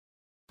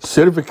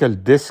Cervical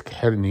disc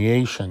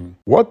herniation.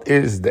 What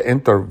is the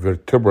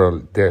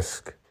intervertebral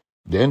disc?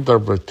 The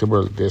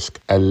intervertebral disc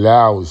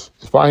allows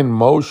spine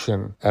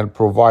motion and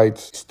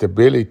provides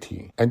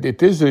stability, and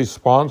it is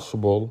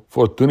responsible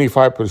for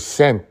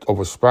 25% of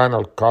a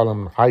spinal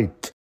column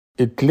height.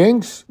 It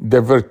links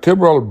the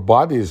vertebral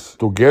bodies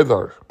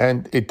together,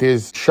 and it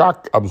is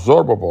shock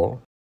absorbable.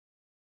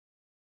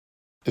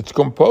 It's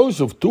composed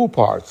of two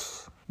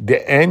parts: the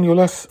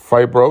annulus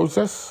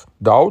fibrosus,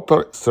 the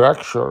outer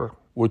structure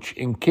which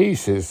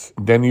encases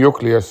the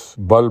nucleus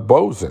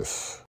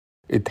bulbosus.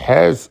 It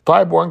has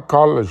type 1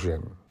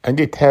 collagen, and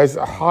it has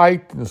a high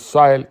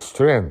tensile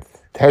strength.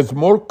 It has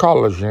more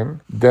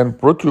collagen than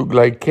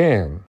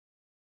proteoglycan.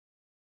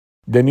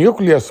 The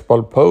nucleus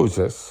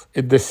pulposus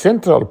is the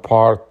central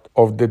part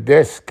of the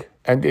disc,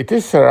 and it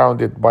is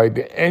surrounded by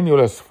the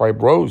annulus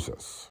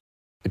fibrosus.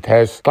 It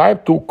has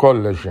type 2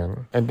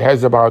 collagen and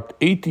has about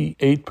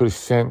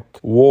 88%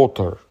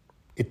 water.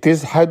 It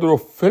is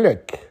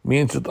hydrophilic,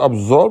 means it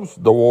absorbs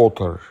the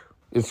water.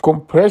 It's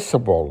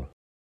compressible.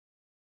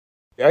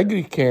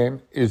 Aggrecan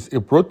is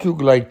a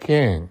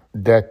proteoglycan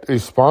that is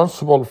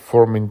responsible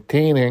for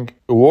maintaining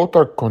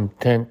water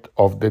content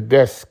of the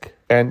disc,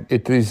 and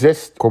it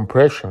resists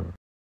compression.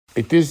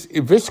 It is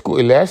a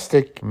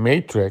viscoelastic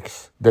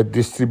matrix that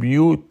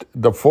distributes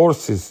the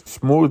forces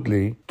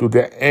smoothly to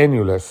the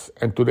annulus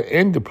and to the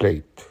end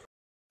plate.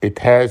 It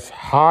has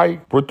high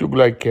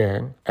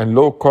proteoglycan and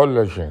low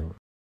collagen.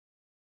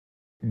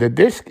 The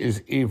disc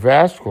is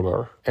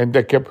avascular, and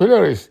the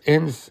capillaries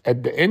ends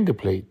at the end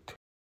plate.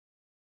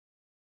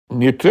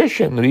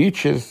 Nutrition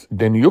reaches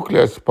the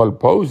nucleus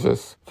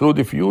pulposus through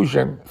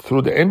diffusion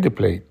through the end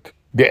plate.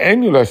 The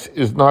annulus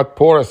is not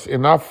porous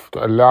enough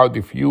to allow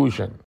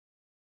diffusion.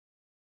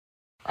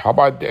 How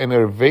about the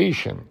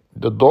innervation?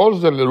 The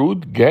dorsal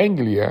root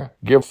ganglia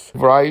gives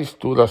rise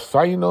to the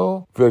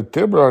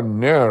sinovertebral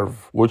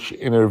nerve, which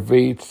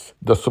innervates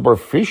the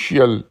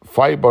superficial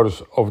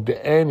fibers of the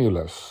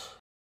annulus.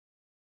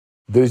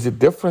 There is a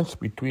difference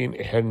between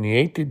a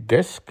herniated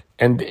disc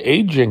and the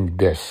aging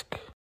disc.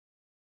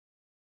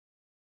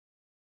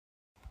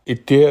 A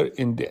tear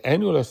in the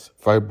annulus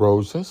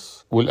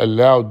fibrosus will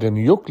allow the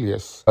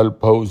nucleus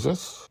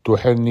pulposus to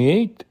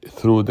herniate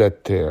through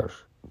that tear,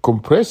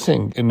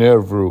 compressing a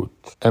nerve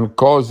root and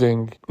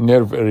causing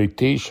nerve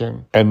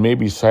irritation and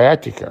maybe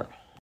sciatica.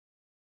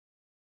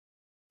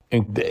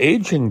 In the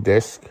aging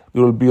disc,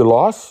 there will be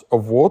loss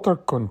of water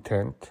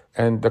content,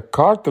 and the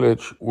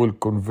cartilage will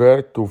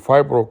convert to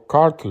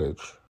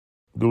fibrocartilage.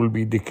 There will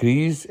be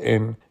decrease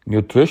in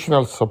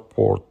nutritional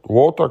support,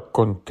 water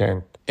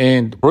content,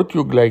 and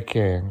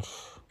proteoglycans,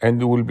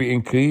 and there will be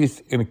increase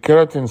in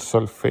keratin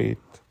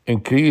sulfate,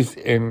 increase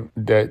in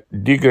the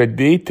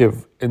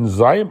degradative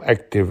enzyme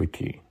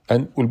activity,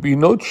 and will be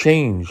no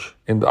change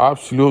in the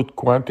absolute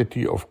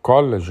quantity of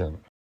collagen.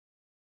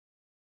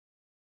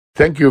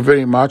 Thank you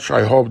very much.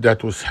 I hope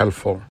that was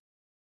helpful.